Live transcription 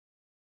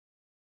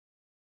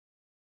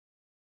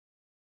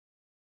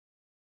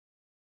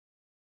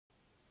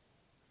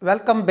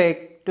Welcome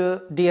back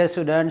to dear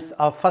students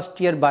of first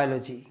year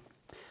biology.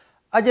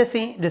 आज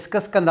असीं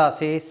discuss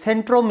कंदासीं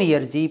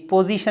centromere जी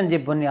position जे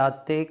बुनियाद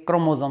ते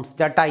क्रोमोसोम्स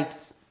जा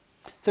types.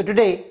 So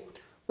today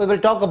we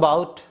will talk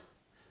about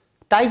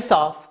types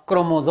of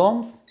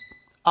chromosomes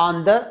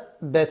on the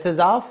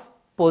basis of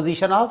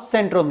position of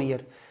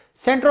centromere.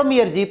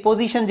 Centromere ji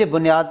position जे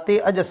बुनियाद ते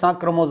अॼु असां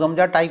chromosome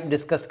जा टाइप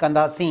डिस्कस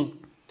कंदासीं.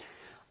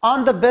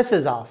 On the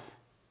basis of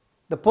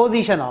the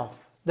position of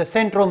the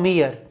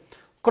centromere,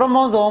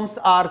 chromosomes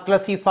are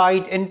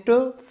classified into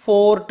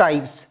four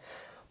types.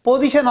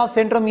 Position of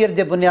centromere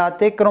जे बुनियाद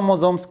ते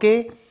chromosomes के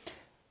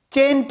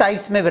chain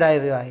types में विराए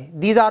वियो आहे.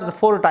 These are the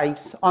four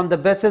types on the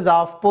basis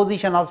of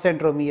position of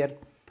centromere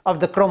of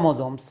the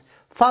chromosomes.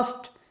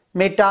 First,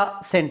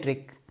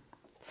 metacentric.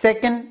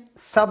 Second,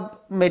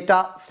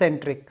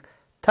 submetacentric.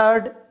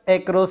 Third,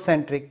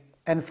 acrocentric.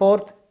 And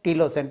fourth,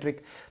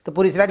 telocentric. तो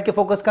पूरी slide के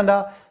फोकस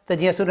कंदा त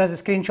जीअं स्टूडेंट्स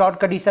स्क्रीनशॉट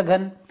कढी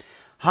सघनि.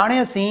 हाणे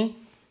असीं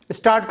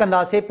स्टार्ट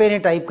कंदासीं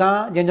पहिरें टाइप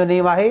खां जंहिंजो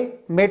नेम आहे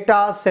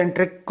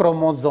metacentric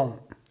chromosome.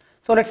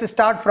 So let's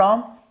start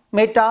from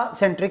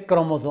metacentric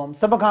chromosome.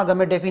 सब खां अॻु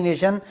में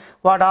definition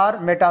what are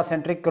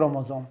metacentric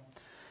chromosome?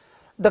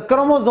 The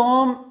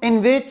chromosome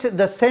in which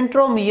the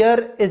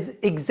centromere is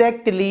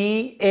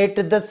exactly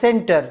at the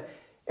center.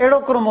 अहिड़ो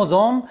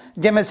क्रोमोसोम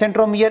जंहिंमें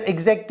सेंट्रोमियर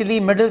एक्ज़ैक्टली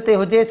मिडल ते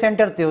हुजे,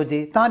 सेंटर ते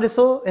हुजे. तव्हां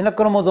ॾिसो हिन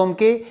क्रोमोसोम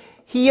खे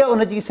हीअ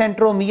उनजी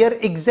सेंट्रोमियर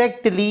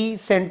एक्ज़ैक्टली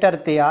सेंटर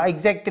ते आहे,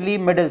 एक्ज़ैक्टली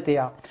मिडल ते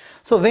आहे.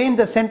 So when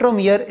the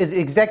centromere is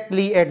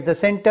exactly at the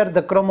center,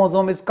 the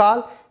chromosome is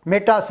called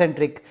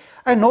metacentric.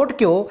 ऐं नोट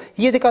कयो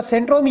हीअ जेका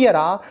सेंट्रोमियर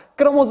आहे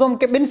क्रोमोसोम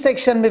खे ॿिनि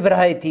सेक्शन में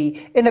विरहाए थी.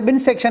 इन ॿिनि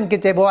सेक्शन खे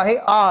चइबो आहे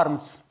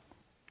आर्म्स.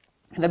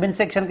 इन ॿिनि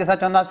सेक्शन खे असां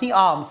चवंदासीं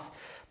arms.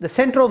 The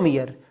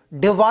centromere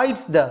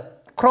divides the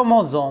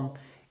chromosome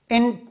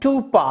in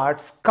two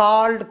parts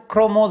called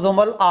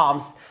chromosomal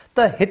arms.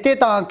 त हिते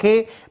तव्हांखे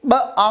ॿ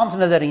आर्म्स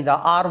नज़र ईंदा,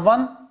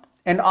 R1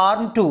 and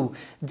R2.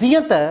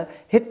 जीअं त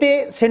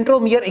हिते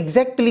सेंट्रोमियर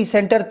एक्ज़ैक्टली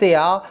सेंटर ते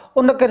आहे,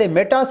 उन करे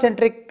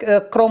मेटासेंट्रिक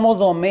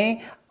क्रोमोसोम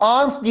में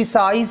आर्म्स जी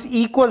साइज़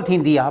इक्वल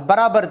थींदी आहे,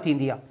 बराबरि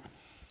थींदी आहे.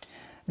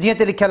 जीअं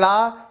त लिखियलु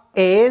आहे,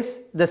 as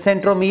the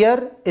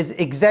centromere is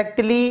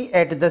exactly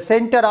at the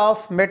center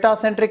of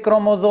metacentric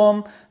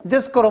chromosome,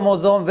 this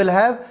chromosome will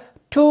have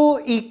two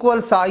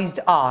equal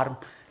sized arms.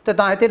 त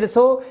तव्हां हिते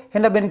ॾिसो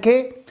हिन ॿिनि खे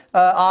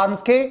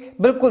आर्म्स खे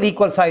बिल्कुलु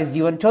इक्वल साइज़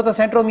जी आहिनि, छो त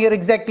सेंट्रोमियर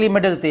एक्ज़ैक्टली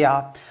मिडल ते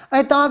आहे.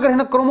 ऐं तव्हां अगरि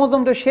हिन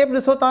क्रोमोसोम जो शेप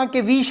ॾिसो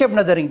तव्हांखे वी शेप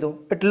नज़र ईंदो.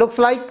 It looks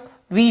like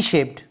V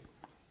shaped.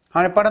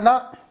 हाणे पढ़ंदा,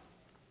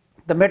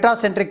 the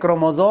metacentric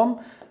chromosome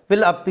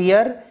will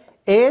appear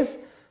age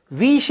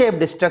V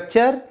shaped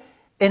structure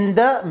in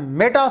the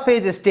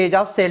metaphase stage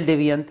of sale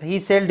division. ही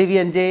सेल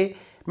डिवीजन जे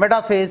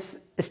मेटाफेज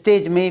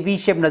स्टेज में वी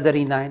शेप नज़र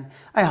ईंदा आहिनि.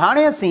 ऐं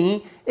हाणे असीं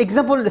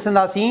एग्ज़ाम्पल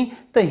ॾिसंदासीं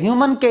त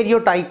ह्यूमन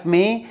कैरियोटाइप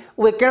में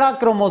उहे कहिड़ा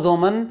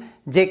क्रोमोसोम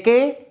आहिनि जेके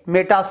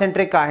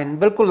मेटासेंट्रिक आहिनि.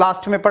 बिल्कुलु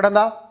लास्ट में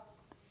पढ़ंदा.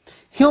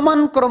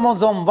 Human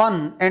chromosome 1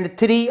 and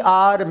 3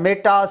 R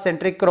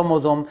metacentric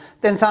chromosome.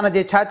 त इंसान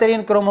जे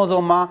 46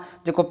 क्रोमोसोम आहे,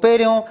 जेको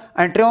पहिरियों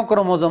ऐं टियों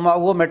क्रोमोसोम आहे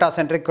उहो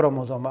मेटासेंट्रिक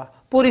क्रोमोसोम आहे.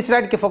 पूरी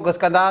स्लाइड खे फोकस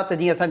कंदा त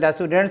जीअं असांजा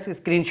स्टूडेंट्स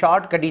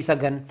स्क्रीनशॉट कढी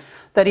सघनि.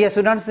 त इहे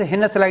स्टूडेंट्स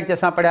हिन स्लाइड ते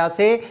असां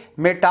पढ़ियासीं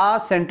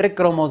मेटासेंट्रिक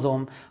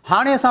क्रोमोसोम.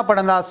 हाणे असां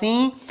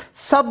पढ़ंदासीं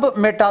सब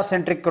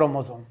मेटासेंट्रिक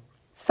क्रोमोसोम.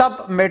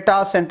 सब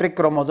मेटासेंट्रिक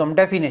क्रोमोसोम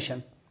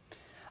डेफिनेशन.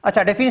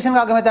 अच्छा, डेफिनेशन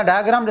खां अॻु में तव्हां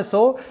डायग्राम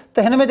ॾिसो त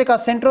हिन में जेका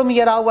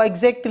सेंट्रोमियर आहे उहा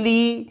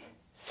एक्ज़ैक्टली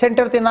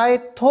सेंटर ते न आहे,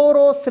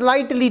 थोरो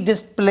स्लाइटली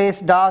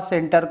डिस्प्लेस्ड आहे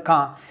सेंटर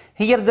खां.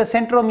 Here the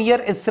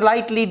centromere is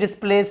slightly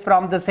displaced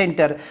from the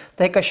center.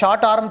 त हिकु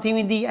शॉर्ट आर्म थी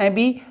वेंदी ऐं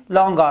ॿी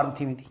लॉन्ग आर्म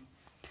थी वेंदी.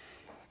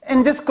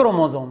 In this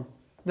chromosome,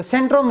 the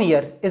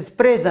centromere is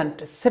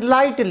present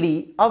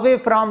slightly away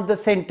from the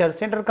center.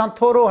 Centre खां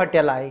थोरो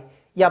हटियल आहे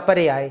या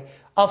परे आहे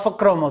of a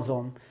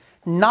chromosome.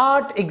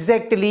 Not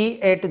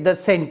exactly at the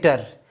center.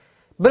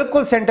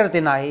 बिल्कुलु सेंटर ते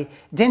न आहे,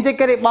 जंहिंजे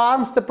करे ॿ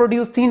आर्म्स त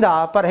प्रोड्यूस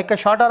थींदा पर हिकु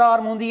शॉर्टर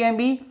आर्म हूंदी ऐं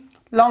ॿी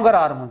लॉन्गर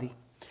आर्म हूंदी.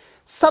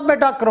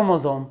 सबमेटा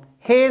chromosome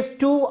has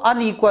two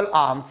unequal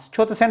arms.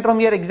 छो त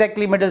सेंट्रोमियर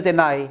एक्ज़ैक्टली मिडल ते न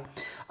आहे.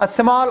 A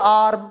small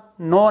arm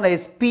known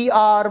as P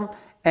arm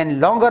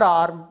and longer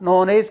arm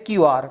known as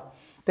Q arm.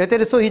 त हिते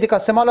ॾिसो हीअ जेका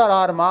स्मॉलर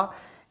आर्म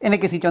आहे इन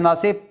खे असीं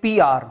चवंदासीं P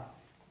arm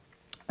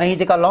ऐं हीअ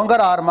जेका लॉन्गर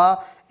आर्म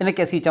आहे इन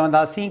खे असीं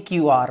चवंदासीं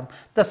Q arm.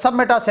 त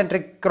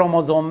सबमेटासेंट्रिक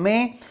क्रोमोसोम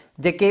में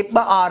जेके ॿ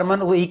आर्म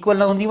आहिनि उहे इक्वल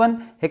न हूंदियूं आहिनि.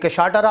 हिकु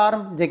शॉर्टर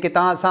आर्म जेके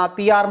तव्हां असां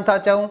P arm था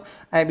चऊं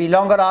ऐं ॿी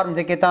लॉन्गर आर्म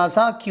जेके तव्हां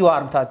असां Q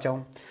arm था चऊं.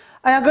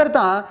 ऐं अगरि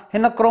तव्हां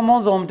हिन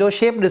क्रोमोसोम जो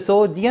शेप ॾिसो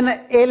जीअं न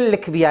एल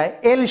लिखबी आहे,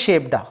 एल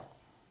शेप्ड आहे.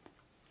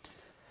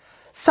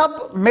 सब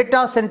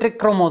metacentric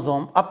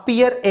chromosome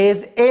appear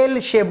age L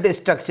shaped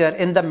structure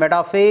in the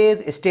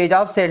metaphase stage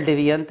of sale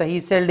division. त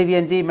ही सेल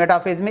डिवीजन जी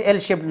मेटाफेज में एल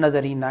शेप्ड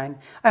नज़र ईंदा आहिनि.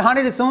 ऐं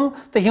हाणे ॾिसूं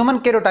त ह्यूमन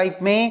कैरियोटाइप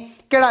में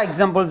कहिड़ा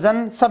एग्ज़ाम्पल्स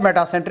आहिनि सब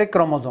मेटासेंट्रिक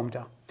क्रोमोसोम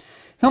जा.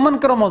 Human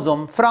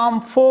chromosome from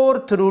 4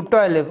 through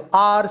 12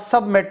 are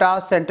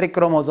submetacentric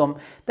chromosome.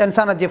 त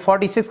इंसान जे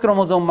 46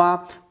 क्रोमोसोम मां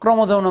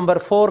क्रोमोसोम नंबर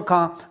 4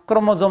 खां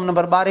क्रोमोसोम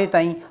नंबर 12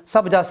 ताईं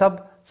सभ जा सभ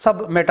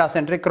सब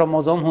मेटासेंट्रिक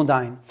क्रोमोसोम हूंदा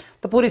आहिनि।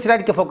 त पूरी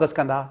स्लाइड खे फोकस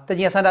कंदा त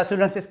जीअं असांजा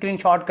स्टूडेंट्स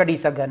स्क्रीनशॉट कढी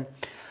सघनि।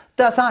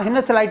 त असां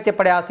हिन स्लाइड ते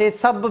पढ़ियासीं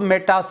सब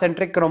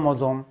मेटासेंट्रिक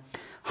क्रोमोसोम।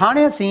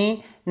 हाणे असीं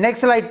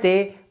नेक्स्ट स्लाइड ते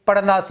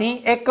पढ़ंदासीं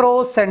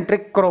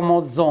एक्रोसेंट्रिक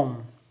क्रोमोसोम।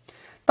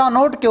 तव्हां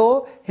नोट कयो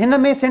हिन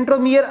में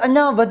सेंट्रोमियर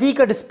अञा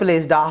वधीक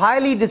डिस्प्लेस्ड आहे,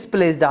 हाईली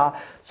डिस्प्लेस्ड आहे।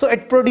 So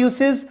it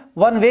प्रोड्यूसिस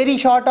one very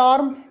short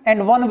arm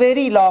and one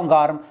very long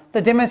arm. त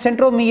जंहिंमें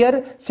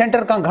सेंट्रोमियर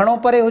सेंटर खां घणो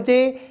परे हुजे,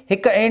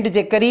 हिकु एंड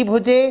जे क़रीब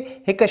हुजे,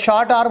 हिकु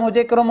शॉर्ट आर्म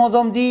हुजे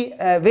क्रोमोसोम जी,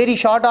 वेरी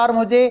शॉर्ट आर्म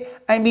हुजे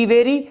ऐं ॿी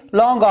वेरी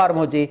लॉन्ग आर्म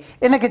हुजे,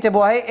 इन खे चइबो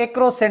आहे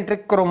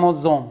acrocentric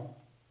chromosome.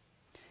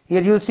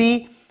 Here you see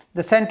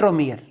the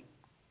centromere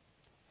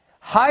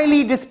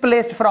highly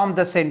displaced from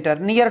the center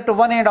near to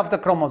one end of the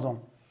chromosome.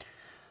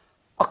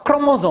 A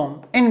chromosome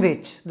in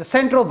which the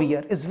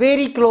centromere is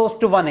very close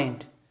to one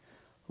end,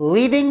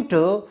 leading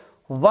to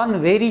one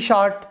very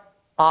short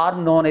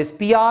arm known as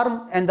P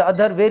arm and the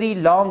other very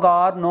long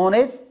arm known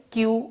as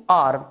Q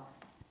arm.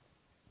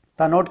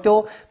 So note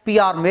kyo P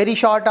arm very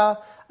short,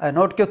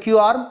 note kyo Q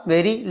arm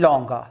very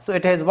long. So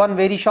it has one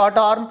very short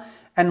arm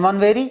and one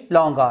very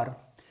long arm.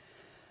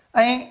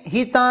 And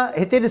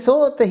हिते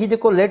ॾिसो त ही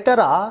जेको letter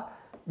आहे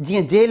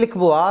जीअं J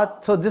लिखबो आहे,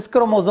 so this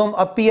chromosome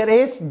appear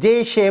as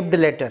J-shaped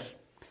letter.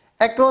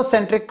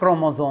 Acrocentric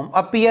chromosome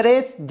appear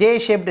as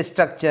J-shaped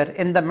structure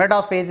in the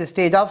metaphase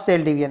stage of cell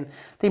division.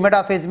 तो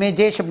metaphase में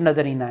J-shaped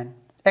नज़र ईंदा आहिनि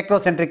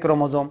acrocentric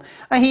chromosome.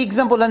 ऐं ही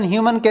एग्जाम्पल आहिनि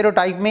ह्यूमन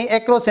कैरोटाइप में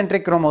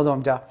acrocentric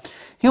chromosome जा।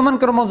 Human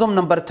chromosome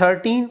number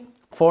 13,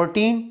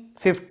 14,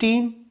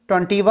 15,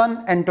 21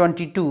 and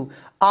 22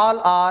 all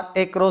are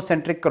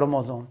acrocentric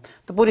chromosome.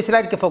 तो पूरी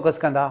स्लाइड के फोकस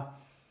कंदा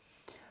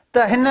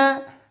त हिन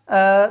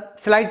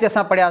स्लाइड ते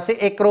असां पढ़ियासीं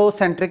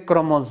एक्रोसेंट्रिक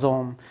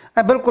क्रोमोसोम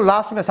ऐं बिल्कुलु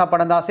लास्ट में असां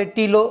पढ़ंदासीं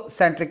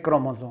telocentric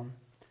chromosome.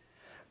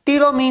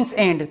 Tillo means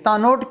and.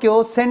 तव्हां नोट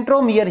कयो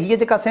सेंट्रोमियर, हीअ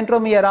जेका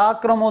सेंट्रोमियर आहे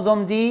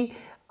क्रोमोसोम जी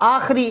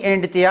आख़िरी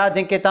एंड ते आहे,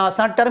 जंहिंखे तव्हां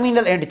असां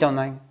टर्मिनल एंड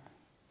चवंदा आहियूं,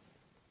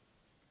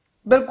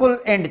 बिल्कुलु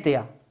एंड ते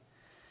आहे।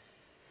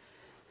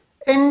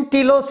 In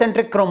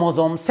telocentric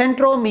chromosome,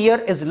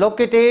 centromere is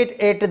located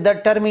at the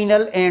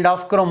terminal end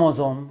of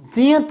chromosome.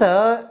 जीअं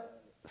त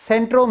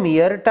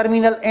सेंट्रोमियर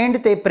टर्मिनल एंड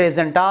ते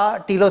प्रेजेंट आहे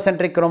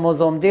टीलोसेंट्रिक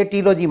क्रोमोसोम जे,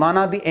 टीलो जी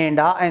माना बि एंड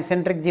आहे ऐं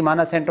सेंट्रिक जी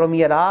माना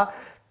सेंट्रोमियर आहे,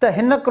 त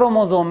हिन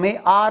क्रोमोसोम में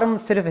आर्म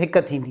सिर्फ़ु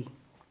हिकु थींदी।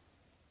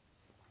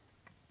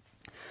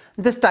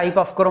 This type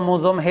of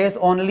chromosome has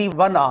only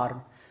one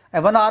arm.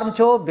 And one arm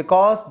छो?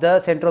 Because the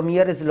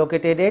centromere is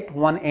located at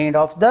one end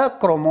of the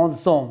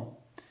chromosome.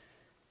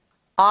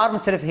 Arm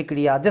सिर्फ़ु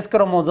हिकिड़ी आहे। This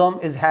chromosome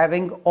is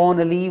having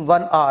only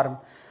one arm.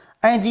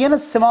 ऐं जीअं न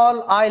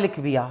स्मॉल आई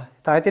लिखबी आहे,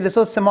 तव्हां हिते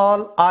ॾिसो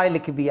स्मॉल आई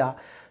लिखबी आहे,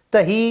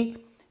 त ही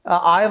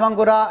आई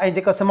वांगुरु आहे ऐं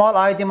जेका स्मॉल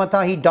आई जे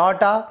मथां ही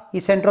डॉट आहे, ही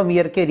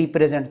सेंट्रोमियर खे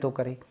रिप्रेजेंट थो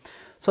करे।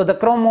 सो द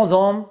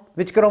क्रोमोसोम,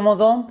 विच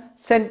chromosome?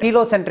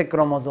 Telocentric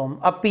chromosome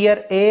appear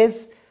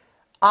as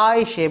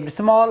eye-shaped,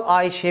 small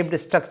eye-shaped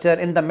structure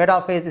in the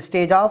metaphase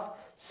stage of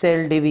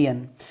cell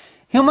division.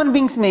 Human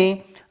beings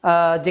में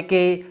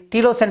जेके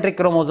टीलोसेंट्रिक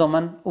क्रोमोसोम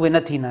आहिनि उहे न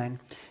थींदा आहिनि।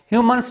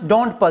 Humans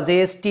don't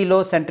possess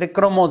telocentric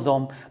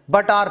chromosome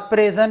but are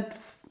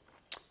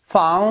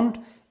found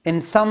in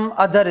some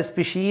other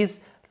species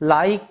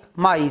like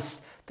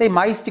mice. तो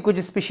माइस जी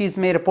कुझु species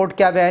में रिपोर्ट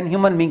कया विया आहिनि,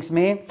 ह्यूमन बींग्स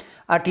में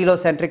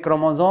टीलोसेंट्रिक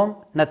क्रोमोसोम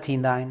न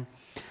थींदा आहिनि।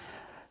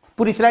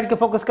 पूरी स्लाइड खे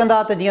फोकस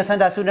कंदा त जीअं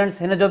असांजा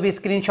स्टूडेंट्स हिन जो बि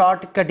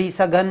स्क्रीनशॉट कढी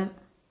सघनि।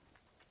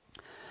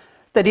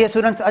 त डियर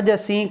स्टूडेंट्स, अॼु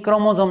असीं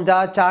क्रोमोसोम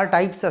जा 4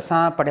 टाइप्स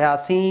असां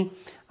पढ़ियासीं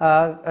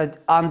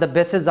on the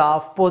basis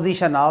of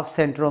position of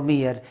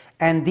centromere,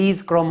 and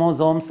these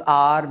chromosomes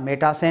are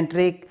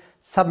metacentric,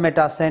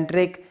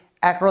 submetacentric,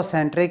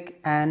 acrocentric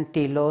and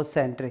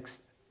telocentric.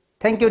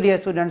 Thank you dear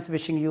students,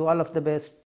 wishing you all of the best.